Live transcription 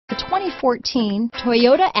2014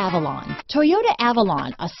 Toyota Avalon. Toyota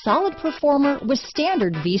Avalon, a solid performer with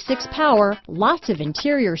standard V6 power, lots of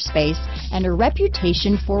interior space, and a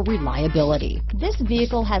reputation for reliability. This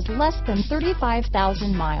vehicle has less than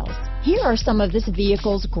 35,000 miles. Here are some of this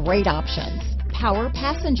vehicle's great options: power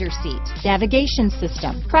passenger seat, navigation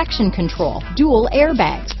system, traction control, dual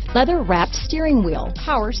airbags, leather-wrapped steering wheel,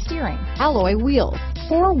 power steering, alloy wheels,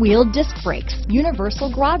 four-wheel disc brakes,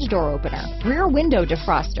 universal garage door opener, rear window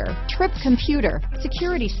defroster, trip computer,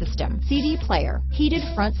 security system, CD player, heated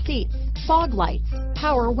front seats, fog lights,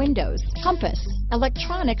 power windows, compass,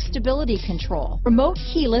 electronic stability control, remote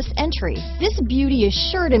keyless entry. This beauty is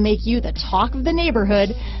sure to make you the talk of the neighborhood,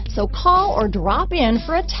 so call or drop in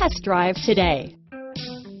for a test drive today.